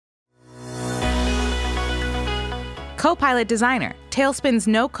CoPilot Designer, Tailspin's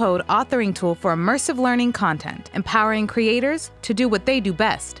no-code authoring tool for immersive learning content, empowering creators to do what they do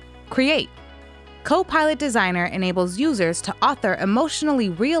best: create. CoPilot Designer enables users to author emotionally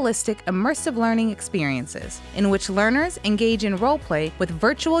realistic immersive learning experiences in which learners engage in role-play with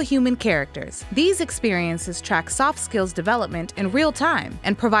virtual human characters. These experiences track soft skills development in real time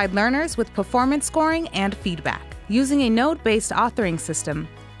and provide learners with performance scoring and feedback. Using a node-based authoring system,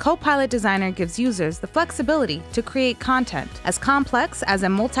 CoPilot Designer gives users the flexibility to create content as complex as a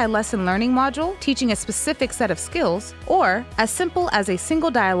multi-lesson learning module teaching a specific set of skills, or as simple as a single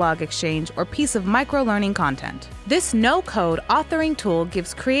dialogue exchange or piece of micro-learning content. This no-code authoring tool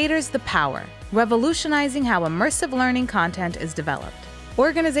gives creators the power, revolutionizing how immersive learning content is developed.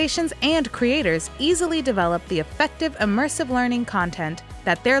 Organizations and creators easily develop the effective immersive learning content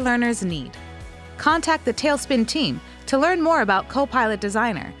that their learners need. Contact the Tailspin team to learn more about CoPilot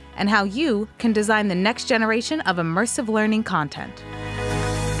Designer and how you can design the next generation of immersive learning content.